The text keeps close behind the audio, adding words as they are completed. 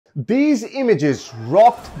These images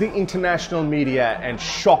rocked the international media and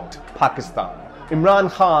shocked Pakistan.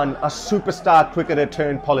 Imran Khan, a superstar cricketer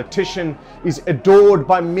turned politician, is adored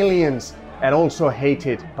by millions and also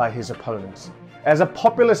hated by his opponents. As a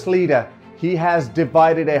populist leader, he has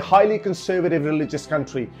divided a highly conservative religious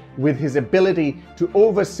country with his ability to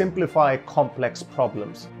oversimplify complex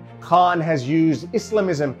problems. Khan has used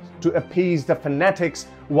Islamism to appease the fanatics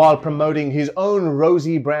while promoting his own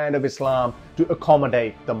rosy brand of Islam to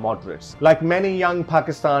accommodate the moderates. Like many young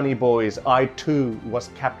Pakistani boys, I too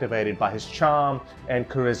was captivated by his charm and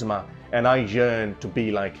charisma, and I yearned to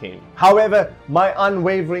be like him. However, my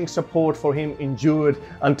unwavering support for him endured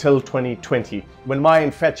until 2020, when my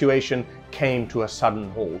infatuation came to a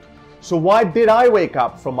sudden halt. So why did I wake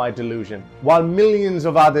up from my delusion while millions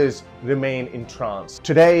of others remain in trance?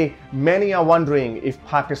 Today, many are wondering if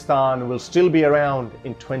Pakistan will still be around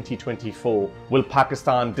in 2024. Will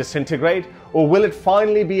Pakistan disintegrate, or will it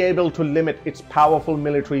finally be able to limit its powerful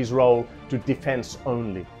military's role to defense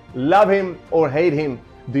only? Love him or hate him,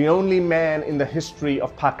 the only man in the history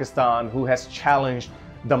of Pakistan who has challenged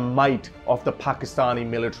the might of the Pakistani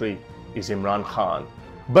military is Imran Khan.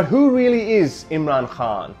 But who really is Imran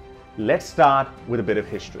Khan? Let's start with a bit of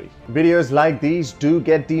history. Videos like these do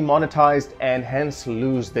get demonetized and hence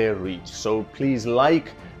lose their reach. So please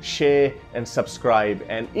like, share and subscribe.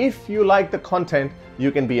 And if you like the content, you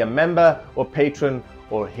can be a member or patron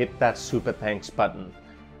or hit that super thanks button.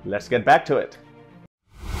 Let's get back to it.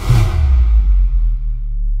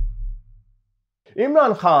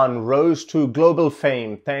 Imran Khan rose to global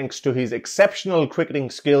fame thanks to his exceptional cricketing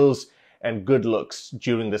skills and good looks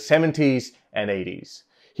during the 70s and 80s.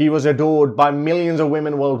 He was adored by millions of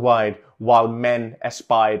women worldwide, while men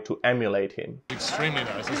aspired to emulate him. Extremely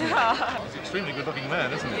nice, isn't he? He's an extremely good-looking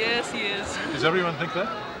man, isn't he? Yes, he is. Does everyone think that?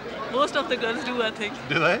 Most of the girls do, I think.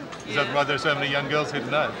 Do they? Is that why there's so many young girls here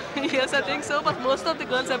tonight? Yes, I think so, but most of the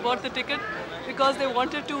girls have bought the ticket because they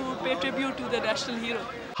wanted to pay tribute to the national hero.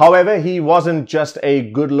 However, he wasn't just a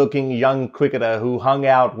good-looking young cricketer who hung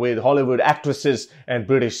out with Hollywood actresses and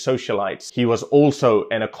British socialites. He was also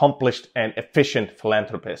an accomplished and efficient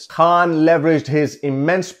philanthropist. Khan leveraged his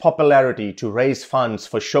immense popularity to raise funds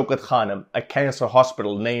for Shaukat Khanum, a cancer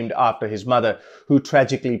hospital named after his mother, who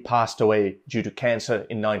tragically passed away due to cancer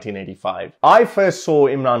in 1985. I first saw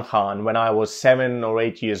Imran Khan when I was 7 or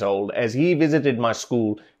 8 years old, as he visited my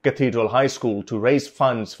school, Cathedral High School, to raise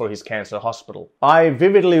funds for his cancer hospital. I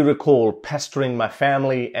vividly recall pestering my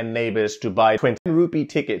family and neighbors to buy 20 rupee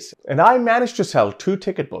tickets, and I managed to sell 2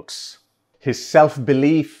 ticket books. His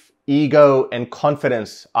self-belief, ego and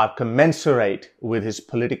confidence are commensurate with his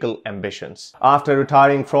political ambitions. After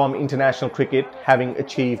retiring from international cricket, having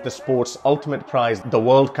achieved the sport's ultimate prize, the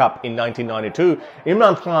World Cup in 1992,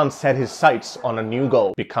 Imran Khan set his sights on a new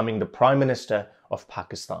goal, becoming the Prime Minister of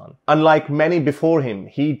Pakistan. Unlike many before him,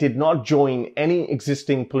 he did not join any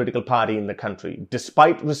existing political party in the country,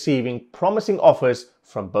 despite receiving promising offers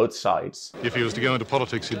from both sides. If he was to go into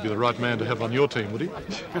politics, he'd be the right man to have on your team, would he?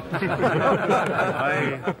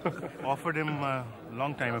 I offered him a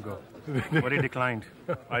long time ago, but he declined.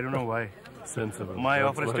 I don't know why. Sensible. My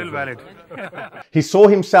offer is still valid. He saw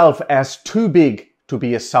himself as too big to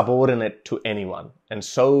be a subordinate to anyone, and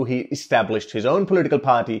so he established his own political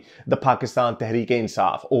party, the Pakistan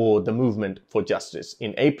Tehreek-e-Insaf, or the Movement for Justice,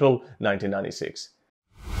 in April 1996.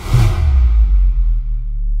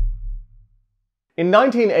 In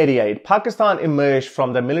 1988, Pakistan emerged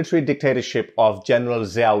from the military dictatorship of General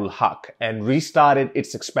Zia-ul-Haq and restarted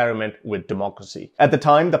its experiment with democracy. At the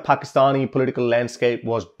time, the Pakistani political landscape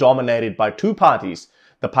was dominated by 2 parties: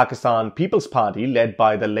 the Pakistan People's Party, led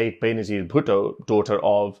by the late Benazir Bhutto, daughter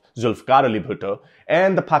of Zulfikar Ali Bhutto,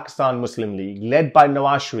 and the Pakistan Muslim League, led by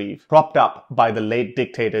Nawaz Sharif, propped up by the late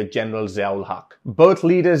dictator General Zia-ul-Haq. Both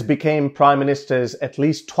leaders became prime ministers at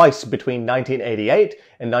least twice between 1988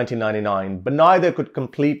 and 1999, but neither could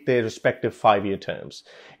complete their respective 5-year terms.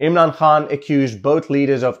 Imran Khan accused both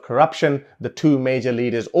leaders of corruption. The 2 major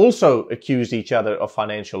leaders also accused each other of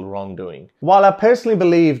financial wrongdoing. While I personally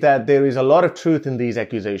believe that there is a lot of truth in these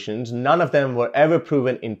accusations, none of them were ever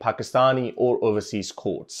proven in Pakistani or overseas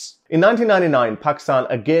courts. In 1999, Pakistan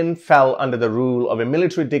again fell under the rule of a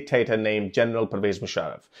military dictator named General Pervez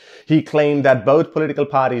Musharraf. He claimed that both political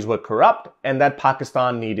parties were corrupt and that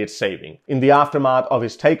Pakistan needed saving. In the aftermath of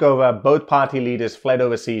his takeover, both party leaders fled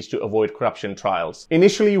overseas to avoid corruption trials.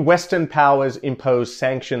 Initially, Western powers imposed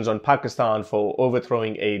sanctions on Pakistan for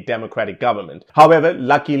overthrowing a democratic government. However,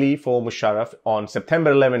 luckily for Musharraf, on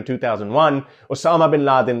September 11, 2001, Osama bin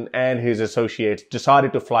Laden and his associates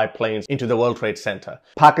decided to fly planes into the World Trade Center.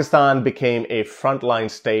 Pakistan Pakistan became a frontline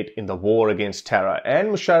state in the war against terror, and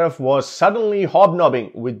Musharraf was suddenly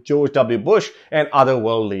hobnobbing with George W. Bush and other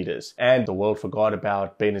world leaders. And the world forgot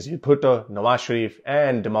about Benazir Bhutto, Nawaz Sharif,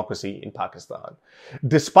 and democracy in Pakistan.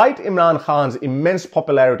 Despite Imran Khan's immense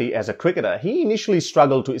popularity as a cricketer, he initially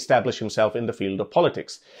struggled to establish himself in the field of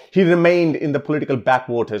politics. He remained in the political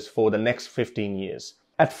backwaters for the next 15 years.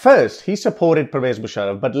 At first, he supported Pervez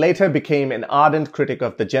Musharraf, but later became an ardent critic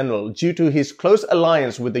of the general due to his close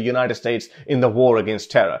alliance with the United States in the war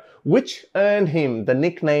against terror, which earned him the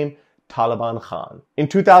nickname Taliban Khan. In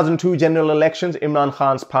 2002 general elections, Imran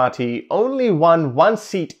Khan's party only won one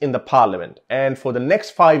seat in the parliament, and for the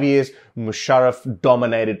next 5 years, Musharraf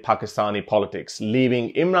dominated Pakistani politics,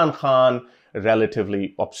 leaving Imran Khan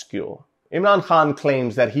relatively obscure. Imran Khan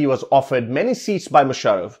claims that he was offered many seats by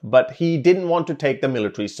Musharraf, but he didn't want to take the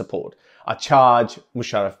military support, a charge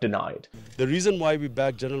Musharraf denied. The reason why we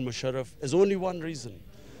back General Musharraf is only one reason,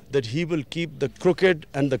 that he will keep the crooked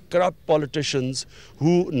and the corrupt politicians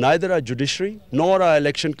who neither our judiciary nor our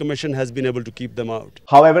election commission has been able to keep them out.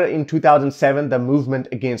 However, in 2007, the movement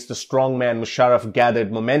against the strongman Musharraf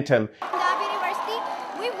gathered momentum.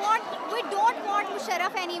 We don't want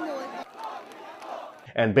Musharraf anymore.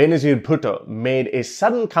 And Benazir Bhutto made a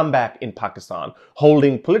sudden comeback in Pakistan,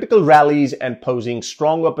 holding political rallies and posing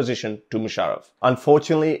strong opposition to Musharraf.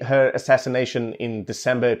 Unfortunately, her assassination in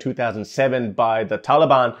December 2007 by the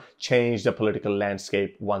Taliban changed the political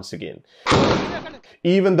landscape once again.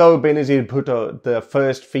 Even though Benazir Bhutto, the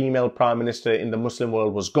first female prime minister in the Muslim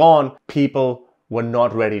world, was gone, people were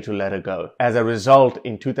not ready to let her go. As a result,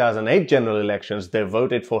 in 2008 general elections, they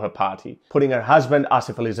voted for her party, putting her husband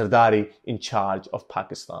Asif Ali Zardari in charge of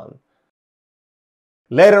Pakistan.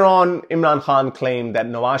 Later on, Imran Khan claimed that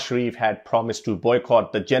Nawaz Sharif had promised to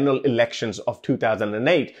boycott the general elections of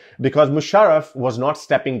 2008 because Musharraf was not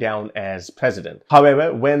stepping down as president.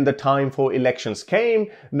 However, when the time for elections came,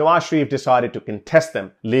 Nawaz Sharif decided to contest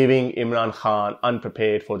them, leaving Imran Khan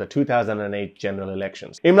unprepared for the 2008 general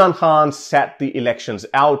elections. Imran Khan sat the elections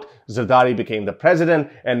out, Zardari became the president,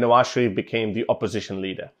 and Nawaz Sharif became the opposition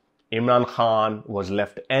leader. Imran Khan was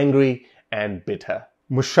left angry and bitter.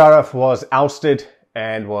 Musharraf was ousted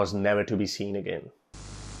and was never to be seen again.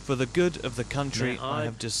 For the good of the country, I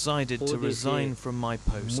have decided to resign from my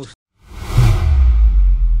post.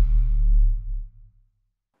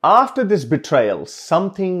 After this betrayal,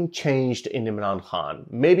 something changed in Imran Khan.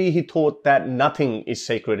 Maybe he thought that nothing is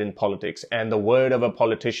sacred in politics and the word of a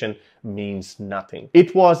politician means nothing.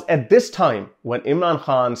 It was at this time when Imran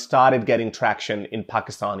Khan started getting traction in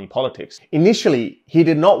Pakistani politics. Initially, he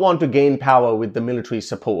did not want to gain power with the military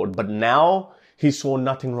support, but now he saw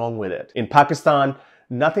nothing wrong with it. In Pakistan,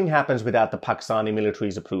 nothing happens without the Pakistani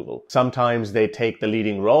military's approval. Sometimes they take the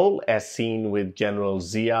leading role, as seen with General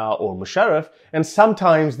Zia or Musharraf, and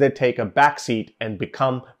sometimes they take a backseat and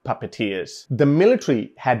become puppeteers. The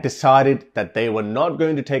military had decided that they were not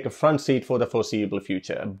going to take a front seat for the foreseeable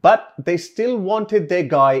future, but they still wanted their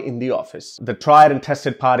guy in the office. The tried and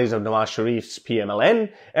tested parties of Nawaz Sharif's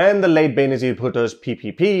PMLN and the late Benazir Bhutto's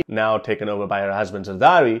PPP, now taken over by her husband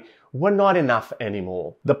Zardari, were not enough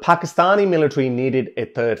anymore. The Pakistani military needed a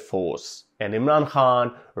third force, and Imran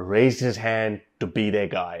Khan raised his hand to be their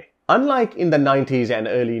guy. Unlike in the 90s and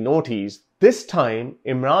early noughties, this time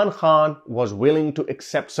Imran Khan was willing to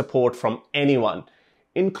accept support from anyone,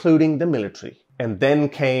 including the military. And then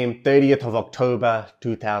came 30th of October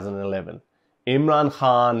 2011. Imran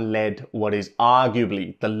Khan led what is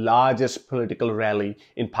arguably the largest political rally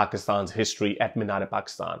in Pakistan's history at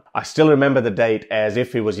Minar-e-Pakistan. I still remember the date as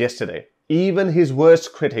if it was yesterday. Even his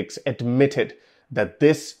worst critics admitted that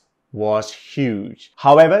this was huge.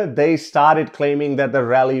 However, they started claiming that the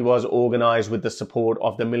rally was organized with the support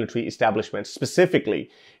of the military establishment, specifically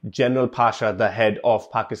General Pasha, the head of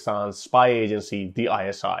Pakistan's spy agency, the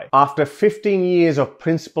ISI. After 15 years of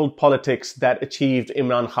principled politics that achieved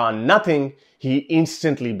Imran Khan nothing, he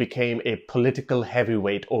instantly became a political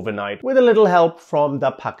heavyweight overnight with a little help from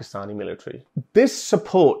the Pakistani military. This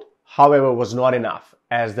support, however, was not enough,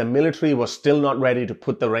 as the military was still not ready to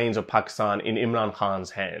put the reins of Pakistan in Imran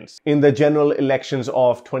Khan's hands. In the general elections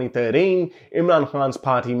of 2013, Imran Khan's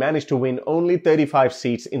party managed to win only 35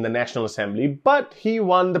 seats in the National Assembly, but he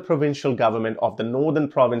won the provincial government of the northern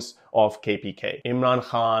province of KPK. Imran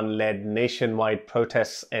Khan led nationwide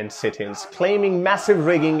protests and sit-ins, claiming massive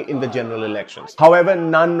rigging in the general elections. However,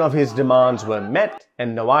 none of his demands were met,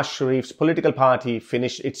 and Nawaz Sharif's political party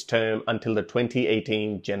finished its term until the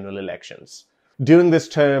 2018 general elections. During this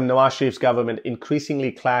term, Nawaz Sharif's government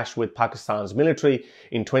increasingly clashed with Pakistan's military.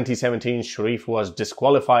 In 2017, Sharif was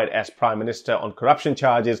disqualified as Prime Minister on corruption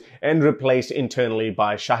charges and replaced internally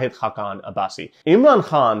by Shahid Khaqan Abbasi. Imran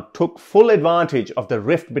Khan took full advantage of the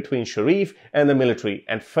rift between Sharif and the military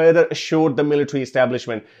and further assured the military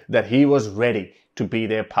establishment that he was ready to be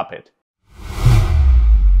their puppet.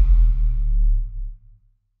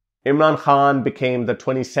 Imran Khan became the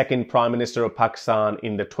 22nd Prime Minister of Pakistan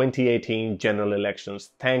in the 2018 general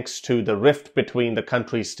elections, thanks to the rift between the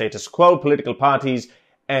country's status quo political parties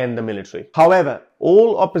and the military. However,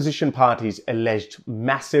 all opposition parties alleged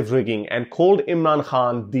massive rigging and called Imran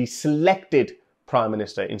Khan the selected Prime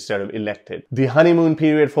Minister instead of elected. The honeymoon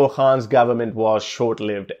period for Khan's government was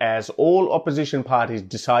short-lived, as all opposition parties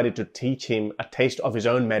decided to teach him a taste of his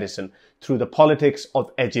own medicine through the politics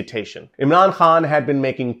of agitation. Imran Khan had been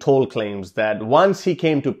making tall claims that once he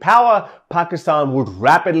came to power, Pakistan would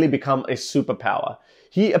rapidly become a superpower.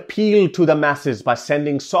 He appealed to the masses by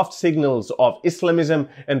sending soft signals of Islamism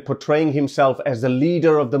and portraying himself as the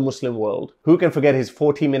leader of the Muslim world. Who can forget his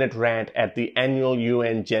 40-minute rant at the annual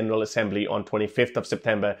UN General Assembly on 25th of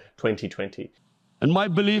September 2020? And my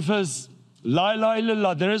belief is, La ilaha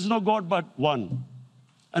illallah, there is no God but one.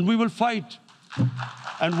 And we will fight.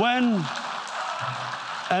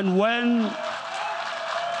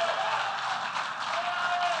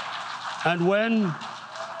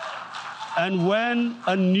 And when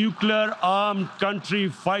a nuclear-armed country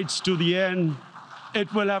fights to the end,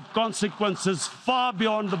 it will have consequences far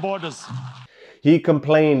beyond the borders. He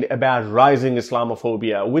complained about rising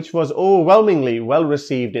Islamophobia, which was overwhelmingly well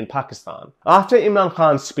received in Pakistan. After Imran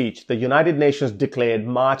Khan's speech, the United Nations declared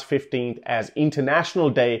March 15th as International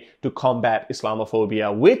Day to Combat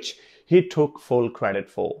Islamophobia, which he took full credit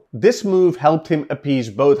for. This move helped him appease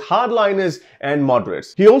both hardliners and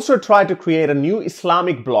moderates. He also tried to create a new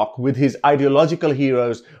Islamic bloc with his ideological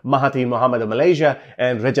heroes Mahathir Mohamad of Malaysia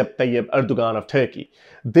and Recep Tayyip Erdogan of Turkey.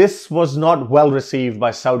 This was not well received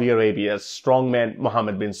by Saudi Arabia's strongman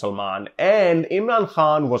Mohammed bin Salman, and Imran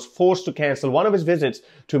Khan was forced to cancel one of his visits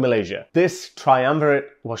to Malaysia. This triumvirate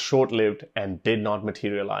was short-lived and did not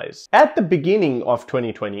materialize. At the beginning of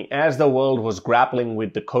 2020, as the world was grappling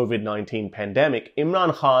with the COVID-19 pandemic,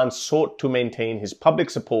 Imran Khan sought to maintain his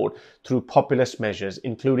public support through populist measures,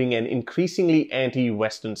 including an increasingly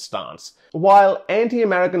anti-Western stance. While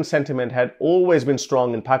anti-American sentiment had always been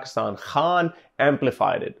strong in Pakistan, Khan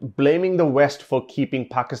amplified it, blaming the West for keeping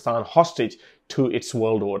Pakistan hostage to its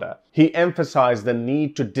world order. He emphasized the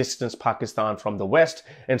need to distance Pakistan from the West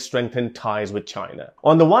and strengthen ties with China.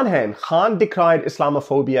 On the one hand, Khan decried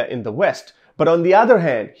Islamophobia in the West, but on the other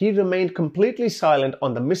hand, he remained completely silent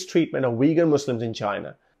on the mistreatment of Uyghur Muslims in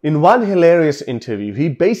China. In one hilarious interview, he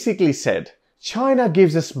basically said, "China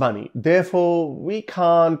gives us money, therefore we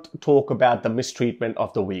can't talk about the mistreatment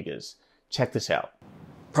of the Uyghurs." Check this out.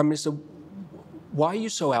 Prime Minister, why are you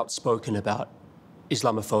so outspoken about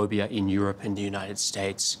Islamophobia in Europe and the United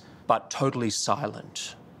States, but totally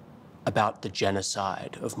silent about the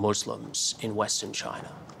genocide of Muslims in Western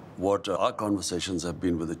China? What our conversations have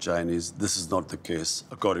been with the Chinese, this is not the case,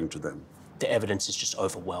 according to them. The evidence is just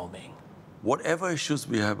overwhelming. Whatever issues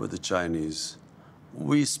we have with the Chinese,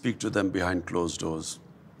 we speak to them behind closed doors.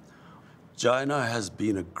 China has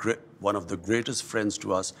been one of the greatest friends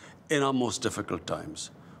to us in our most difficult times.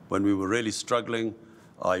 When we were really struggling,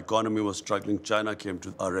 our economy was struggling, China came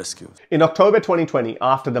to our rescue. In October 2020,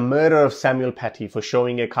 after the murder of Samuel Paty for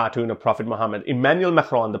showing a cartoon of Prophet Muhammad, Emmanuel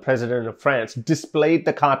Macron, the president of France, displayed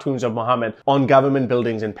the cartoons of Muhammad on government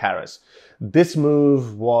buildings in Paris. This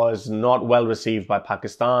move was not well received by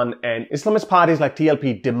Pakistan, and Islamist parties like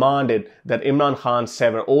TLP demanded that Imran Khan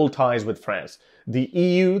sever all ties with France. The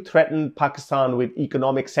EU threatened Pakistan with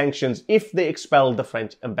economic sanctions if they expelled the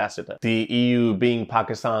French ambassador. The EU being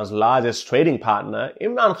Pakistan's largest trading partner,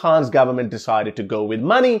 Imran Khan's government decided to go with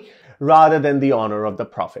money rather than the honor of the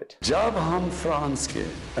Prophet. जब हम France के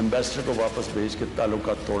ambassador को वापस भेज के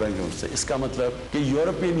ताल्लुकात तोड़ेंगे उनसे, इसका मतलब कि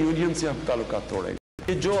यूरोपियन यूनियन से हम ताल्लुकात तोड़ेंगे।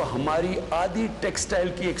 जो हमारी आधी टेक्सटाइल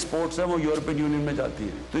की एक्सपोर्ट्स है वो यूरोपियन यूनियन में जाती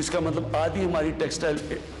है, तो इसका मतलब आधी हमारी टेक्सटाइल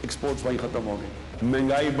एक्सपोर्ट्स वहीं खत्म हो गई,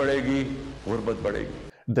 महंगाई बढ़ेगी, गुर्बत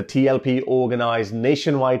बढ़ेगी। The TLP organized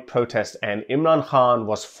nationwide protests and Imran Khan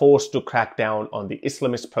was forced to crack down on the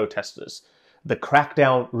Islamist protesters. The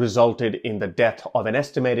crackdown resulted in the death of an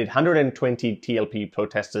estimated 120 TLP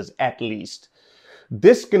protesters at least.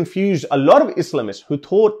 This confused a lot of Islamists who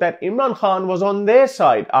thought that Imran Khan was on their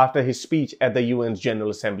side after his speech at the UN's General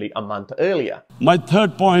Assembly a month earlier. My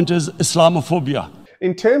third point is Islamophobia.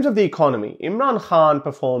 In terms of the economy, Imran Khan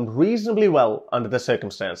performed reasonably well under the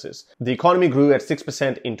circumstances. The economy grew at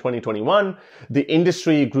 6% in 2021, the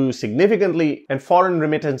industry grew significantly, and foreign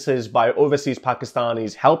remittances by overseas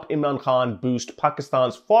Pakistanis helped Imran Khan boost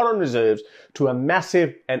Pakistan's foreign reserves to a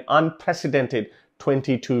massive and unprecedented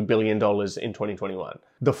 $22 billion in 2021.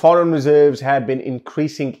 The foreign reserves had been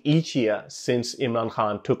increasing each year since Imran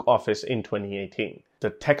Khan took office in 2018. The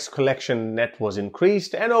tax collection net was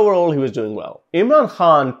increased and overall he was doing well. Imran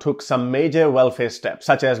Khan took some major welfare steps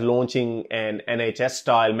such as launching an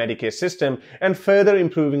NHS-style Medicare system and further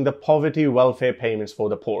improving the poverty welfare payments for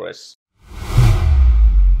the poorest.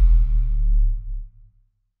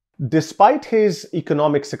 Despite his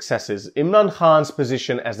economic successes, Imran Khan's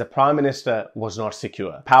position as the Prime Minister was not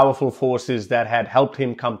secure. Powerful forces that had helped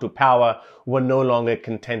him come to power were no longer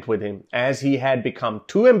content with him, as he had become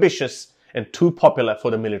too ambitious and too popular for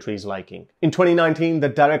the military's liking. In 2019, the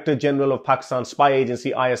Director General of Pakistan's spy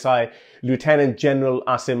agency ISI, Lieutenant General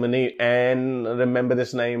Asim Munir, and remember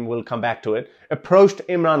this name, we'll come back to it, approached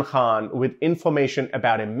Imran Khan with information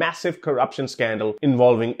about a massive corruption scandal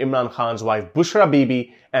involving Imran Khan's wife Bushra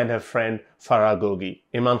Bibi and her friend Farah Gogi.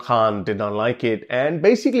 Imran Khan did not like it and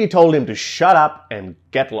basically told him to shut up and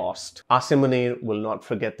get lost. Asim Munir will not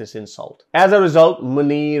forget this insult. As a result,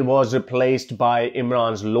 Munir was replaced by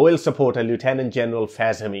Imran's loyal supporter, Lieutenant General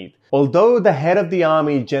Faiz Hamid. Although the head of the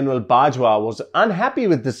army, General Bajwa, was unhappy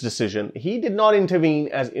with this decision, he did not intervene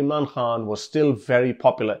as Imran Khan was still very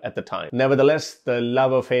popular at the time. Nevertheless, the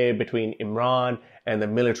love affair between Imran and the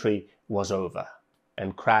military was over,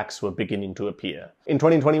 and cracks were beginning to appear. In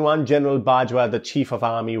 2021, General Bajwa, the Chief of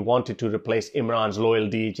Army, wanted to replace Imran's loyal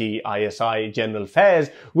DG ISI General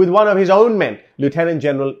Faiz with one of his own men, Lieutenant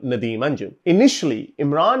General Nadeem Anjum. Initially,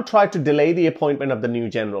 Imran tried to delay the appointment of the new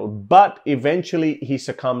general, but eventually he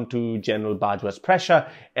succumbed to General Bajwa's pressure,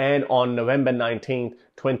 and on November 19th,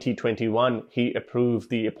 2021, he approved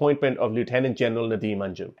the appointment of Lieutenant General Nadeem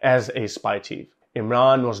Anjum as a spy chief.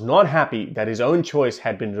 Imran was not happy that his own choice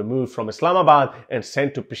had been removed from Islamabad and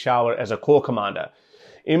sent to Peshawar as a corps commander.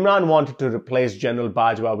 Imran wanted to replace General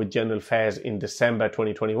Bajwa with General Faiz in December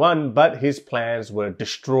 2021, but his plans were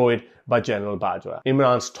destroyed by General Bajwa.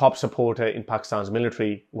 Imran's top supporter in Pakistan's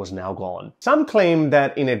military was now gone. Some claim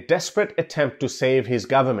that in a desperate attempt to save his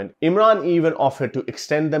government, Imran even offered to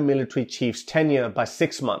extend the military chief's tenure by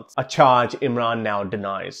 6 months, a charge Imran now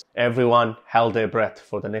denies. Everyone held their breath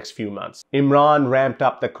for the next few months. Imran ramped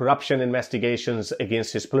up the corruption investigations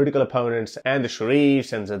against his political opponents, and the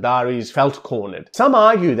Sharifs and Zardaris felt cornered. Some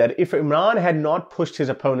argue that if Imran had not pushed his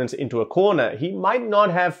opponents into a corner, he might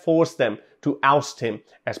not have forced them to oust him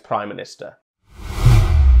as Prime Minister.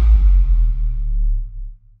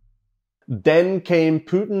 Then came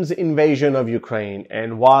Putin's invasion of Ukraine,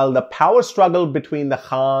 and while the power struggle between the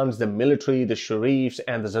Khans, the military, the Sharifs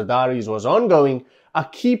and the Zardaris was ongoing, a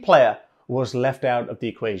key player was left out of the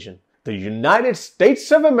equation: the United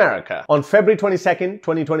States of America. On February 22nd,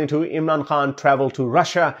 2022, Imran Khan traveled to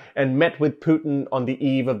Russia and met with Putin on the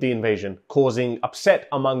eve of the invasion, causing upset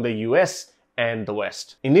among the US and the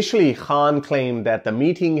West. Initially, Khan claimed that the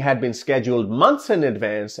meeting had been scheduled months in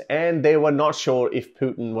advance and they were not sure if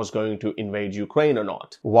Putin was going to invade Ukraine or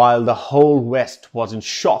not. While the whole West was in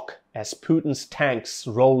shock as Putin's tanks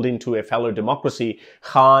rolled into a fellow democracy,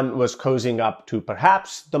 Khan was cozying up to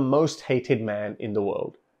perhaps the most hated man in the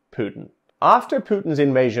world, Putin. After Putin's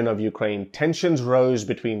invasion of Ukraine, tensions rose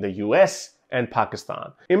between the US and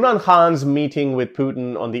Pakistan. Imran Khan's meeting with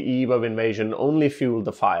Putin on the eve of invasion only fueled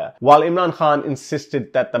the fire. While Imran Khan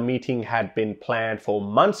insisted that the meeting had been planned for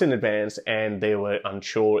months in advance and they were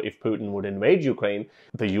unsure if Putin would invade Ukraine,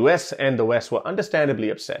 the US and the West were understandably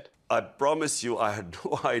upset. I promise you, I had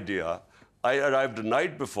no idea. I arrived the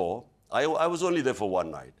night before. I was only there for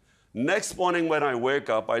one night. Next morning when I wake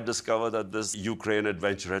up, I discover that this Ukraine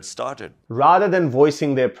adventure had started. Rather than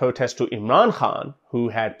voicing their protest to Imran Khan, who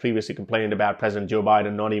had previously complained about President Joe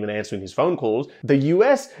Biden not even answering his phone calls, the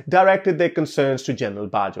US directed their concerns to General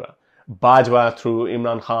Bajwa. Bajwa threw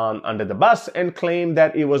Imran Khan under the bus and claimed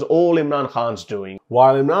that it was all Imran Khan's doing,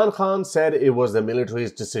 while Imran Khan said it was the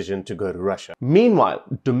military's decision to go to Russia. Meanwhile,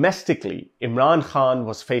 domestically, Imran Khan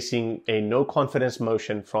was facing a no-confidence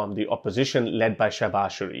motion from the opposition led by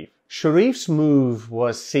Shahbaz Sharif. Sharif's move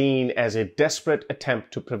was seen as a desperate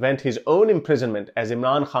attempt to prevent his own imprisonment, as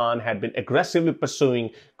Imran Khan had been aggressively pursuing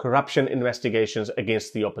corruption investigations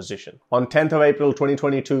against the opposition. On 10th of April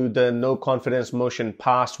 2022, the no-confidence motion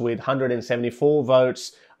passed with 174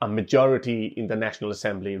 votes a majority in the National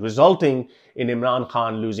Assembly, resulting in Imran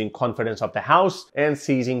Khan losing confidence of the House and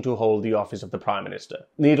ceasing to hold the office of the Prime Minister.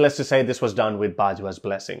 Needless to say, this was done with Bajwa's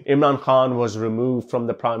blessing. Imran Khan was removed from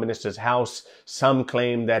the Prime Minister's house. Some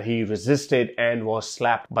claim that he resisted and was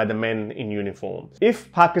slapped by the men in uniform.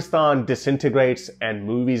 If Pakistan disintegrates and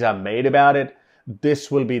movies are made about it, this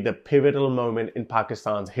will be the pivotal moment in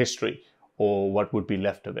Pakistan's history, or what would be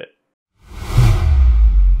left of it.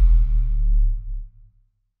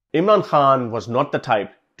 Imran Khan was not the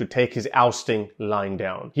type to take his ousting lying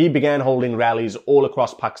down. He began holding rallies all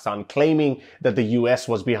across Pakistan, claiming that the US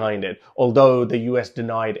was behind it, although the US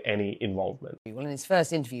denied any involvement. Well, in his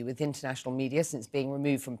first interview with international media since being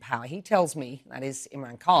removed from power, he tells me, that is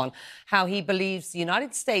Imran Khan, how he believes the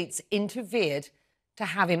United States interfered to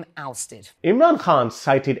have him ousted. Imran Khan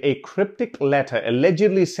cited a cryptic letter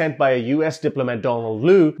allegedly sent by a US diplomat, Donald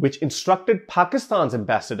Lu, which instructed Pakistan's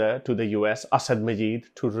ambassador to the US, Asad Majid,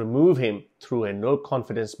 to remove him through a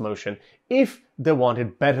no-confidence motion if they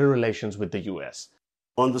wanted better relations with the US.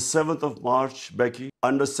 On the 7th of March, Becky,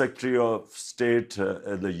 Under Secretary of State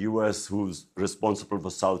in the US, who's responsible for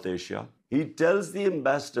South Asia, he tells the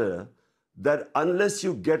ambassador that unless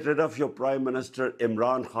you get rid of your Prime Minister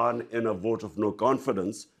Imran Khan in a vote of no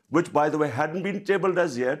confidence, which by the way hadn't been tabled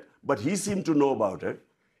as yet, but he seemed to know about it,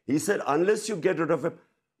 he said unless you get rid of him,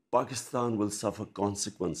 Pakistan will suffer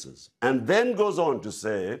consequences. And then goes on to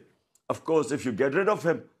say, of course, if you get rid of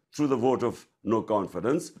him through the vote of no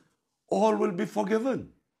confidence, all will be forgiven.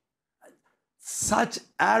 Such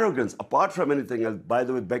arrogance, apart from anything else. By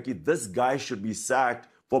the way, Becky, this guy should be sacked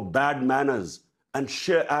for bad manners and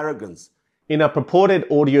sheer arrogance. In a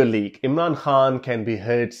purported audio leak, Imran Khan can be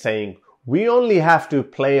heard saying, "We only have to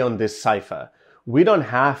play on this cipher. We don't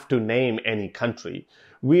have to name any country.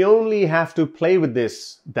 We only have to play with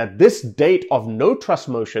this, that this date of no trust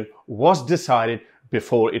motion was decided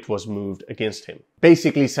before it was moved against him."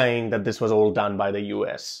 Basically saying that this was all done by the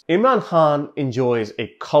US. Imran Khan enjoys a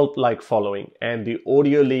cult-like following, and the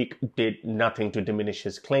audio leak did nothing to diminish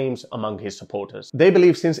his claims among his supporters. They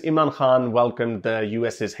believe since Imran Khan welcomed the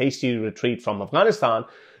US's hasty retreat from Afghanistan,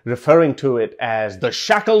 referring to it as the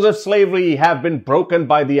shackles of slavery have been broken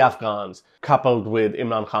by the Afghans, coupled with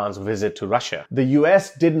Imran Khan's visit to Russia, the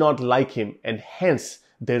US did not like him and hence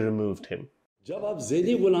they removed him. जब आप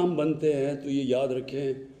ज़हनी गुलाम बनते हैं तो ये याद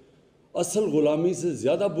रखें, असल गुलामी से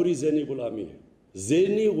ज़्यादा बुरी ज़हनी गुलामी है।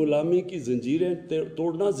 ज़हनी गुलामी की ज़ंजीरें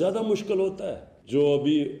तोड़ना ज़्यादा मुश्किल होता है। जो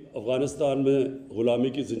अभी अफ़गानिस्तान में गुलामी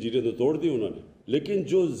की ज़ंजीरें तो तोड़ दी उन्होंने, लेकिन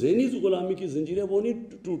जो ज़हनी गुलामी की ज़ंजीरें वो नहीं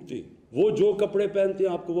टूटती। वो जो कपड़े पहनते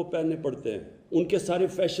हैं आपको वो पहनने पड़ते हैं, उनके सारे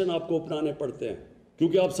फैशन आपको अपनाने पड़ते हैं,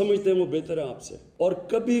 क्योंकि आप समझते हैं वो बेहतर है आपसे। और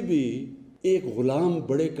कभी भी एक गुलाम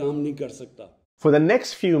बड़े काम नहीं कर सकता। For the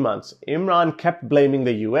next few months, Imran kept blaming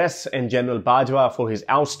the US and General Bajwa for his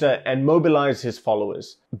ouster and mobilized his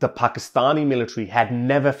followers. The Pakistani military had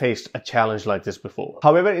never faced a challenge like this before.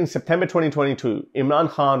 However, in September 2022, Imran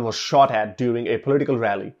Khan was shot at during a political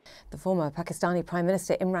rally. The former Pakistani Prime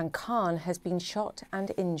Minister Imran Khan has been shot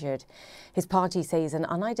and injured. His party says an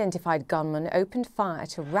unidentified gunman opened fire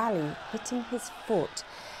at a rally, hitting his foot.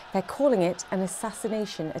 They're calling it an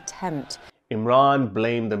assassination attempt. Imran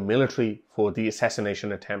blamed the military for the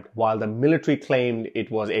assassination attempt, while the military claimed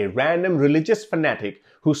it was a random religious fanatic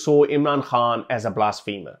who saw Imran Khan as a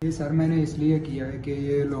blasphemer. ये sir मैंने इसलिए किया है कि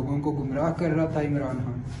ये लोगों को गुमराह कर रहा था इमरान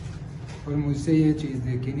खान, और मुझसे ये चीज़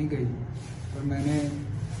देखी नहीं गई, और मैंने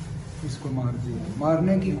इसको मार दिया।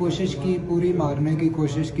 मारने की कोशिश की, पूरी मारने की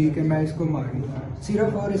कोशिश की कि मैं इसको मारूं,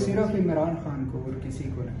 सिर्फ और सिर्फ इमरान खान को और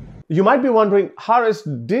किसी को नहीं। You might be wondering, Haris,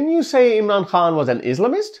 didn't you say Imran Khan was an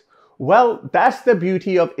Islamist? Well, that's the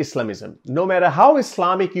beauty of Islamism. No matter how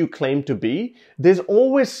Islamic you claim to be, there's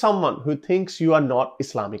always someone who thinks you are not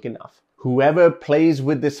Islamic enough. Whoever plays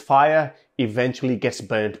with this fire eventually gets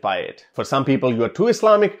burnt by it. For some people, you're too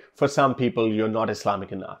Islamic. For some people, you're not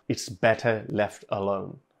Islamic enough. It's better left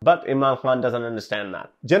alone. But Imran Khan doesn't understand that.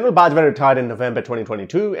 General Bajwa retired in November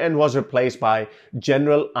 2022 and was replaced by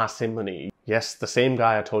General Asim Munir. Yes, the same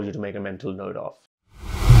guy I told you to make a mental note of.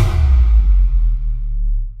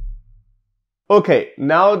 Okay,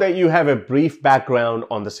 now that you have a brief background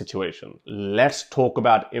on the situation, let's talk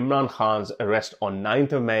about Imran Khan's arrest on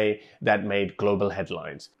 9th of May that made global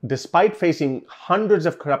headlines. Despite facing hundreds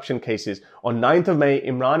of corruption cases, on 9th of May,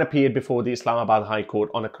 Imran appeared before the Islamabad High Court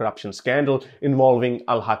on a corruption scandal involving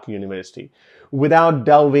Al-Haq University. Without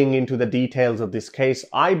delving into the details of this case,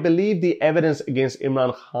 I believe the evidence against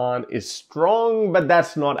Imran Khan is strong, but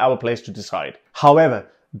that's not our place to decide. However,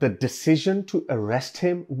 The decision to arrest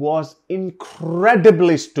him was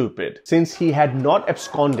incredibly stupid, since he had not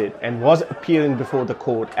absconded and was appearing before the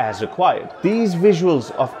court as required. These visuals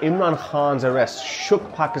of Imran Khan's arrest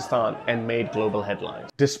shook Pakistan and made global headlines,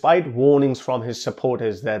 despite warnings from his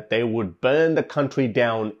supporters that they would burn the country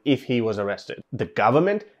down if he was arrested. The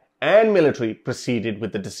government and military proceeded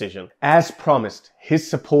with the decision. As promised, his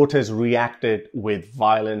supporters reacted with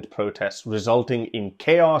violent protests, resulting in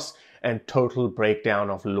chaos and total breakdown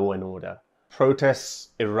of law and order. Protests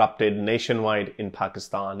erupted nationwide in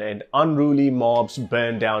Pakistan, and unruly mobs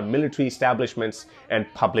burned down military establishments and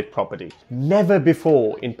public property. Never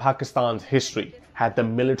before in Pakistan's history had the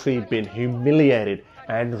military been humiliated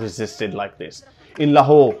and resisted like this. In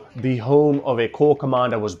Lahore, the home of a corps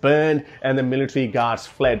commander was burned and the military guards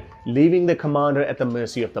fled, leaving the commander at the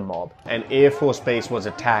mercy of the mob. An Air Force base was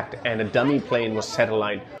attacked and a dummy plane was set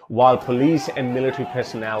alight, while police and military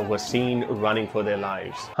personnel were seen running for their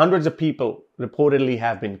lives. Hundreds of people reportedly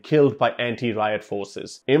have been killed by anti-riot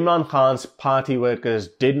forces. Imran Khan's party workers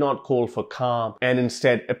did not call for calm and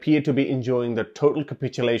instead appeared to be enjoying the total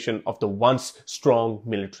capitulation of the once strong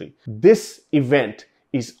military. This event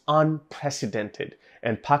is unprecedented,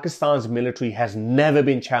 and Pakistan's military has never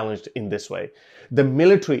been challenged in this way. The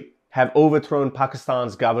military have overthrown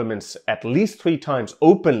Pakistan's governments at least 3 times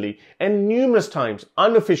openly and numerous times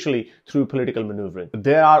unofficially through political maneuvering.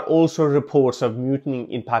 There are also reports of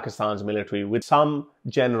mutiny in Pakistan's military, with some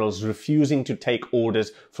generals refusing to take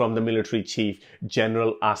orders from the military chief,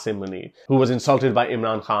 General Asim Munir, who was insulted by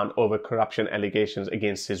Imran Khan over corruption allegations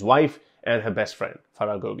against his wife and her best friend,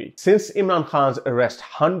 Farah Gogi. Since Imran Khan's arrest,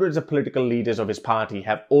 hundreds of political leaders of his party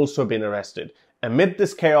have also been arrested. Amid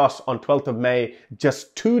this chaos, on 12th of May,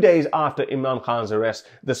 just 2 days after Imran Khan's arrest,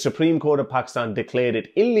 the Supreme Court of Pakistan declared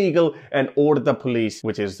it illegal and ordered the police,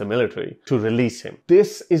 which is the military, to release him.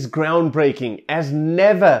 This is groundbreaking, as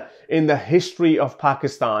never in the history of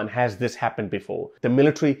Pakistan has this happened before. The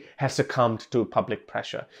military has succumbed to public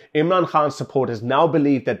pressure. Imran Khan's supporters now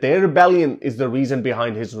believe that their rebellion is the reason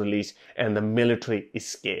behind his release, and the military is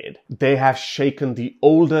scared. They have shaken the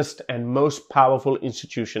oldest and most powerful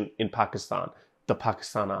institution in Pakistan, the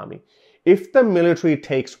Pakistan Army. If the military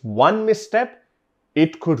takes one misstep,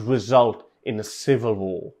 it could result in a civil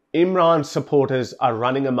war. Imran's supporters are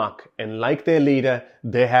running amok, and like their leader,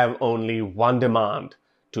 they have only one demand: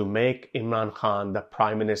 to make Imran Khan the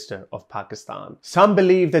Prime Minister of Pakistan. Some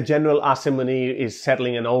believe that General Asim Munir is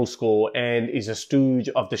settling an old score and is a stooge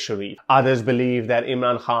of the Sharif. Others believe that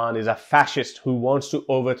Imran Khan is a fascist who wants to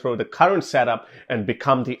overthrow the current setup and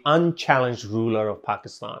become the unchallenged ruler of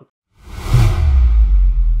Pakistan.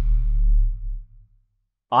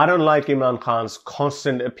 I don't like Imran Khan's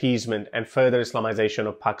constant appeasement and further Islamization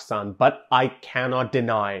of Pakistan, but I cannot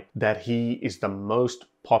deny that he is the most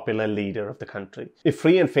popular leader of the country. If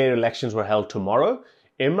free and fair elections were held tomorrow,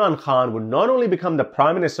 Imran Khan would not only become the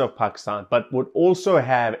Prime Minister of Pakistan, but would also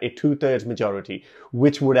have a 2/3 majority,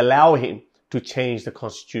 which would allow him to change the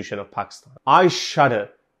constitution of Pakistan. I shudder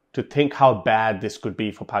to think how bad this could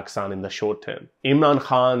be for Pakistan in the short term. Imran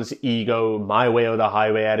Khan's ego, my way or the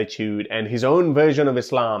highway attitude, and his own version of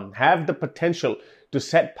Islam have the potential to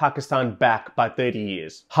set Pakistan back by 30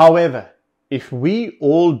 years. However, if we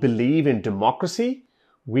all believe in democracy,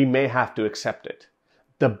 we may have to accept it.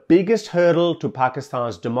 The biggest hurdle to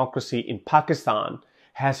Pakistan's democracy in Pakistan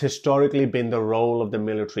has historically been the role of the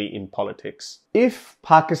military in politics. If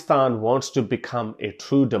Pakistan wants to become a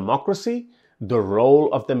true democracy, the role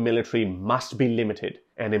of the military must be limited,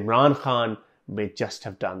 and Imran Khan may just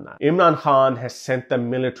have done that. Imran Khan has sent the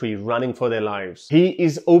military running for their lives. He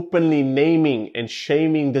is openly naming and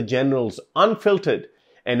shaming the generals unfiltered,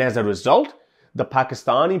 and as a result, the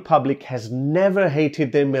Pakistani public has never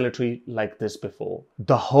hated their military like this before.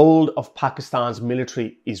 The hold of Pakistan's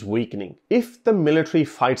military is weakening. If the military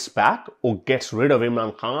fights back or gets rid of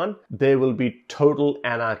Imran Khan, there will be total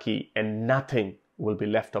anarchy and nothing will be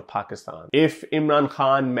left of Pakistan. If Imran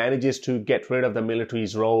Khan manages to get rid of the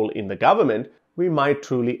military's role in the government, we might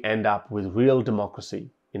truly end up with real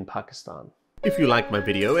democracy in Pakistan. If you like my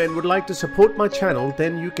video and would like to support my channel,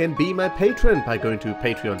 then you can be my patron by going to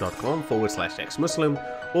patreon.com/xmuslim,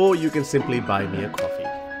 or you can simply buy me a coffee.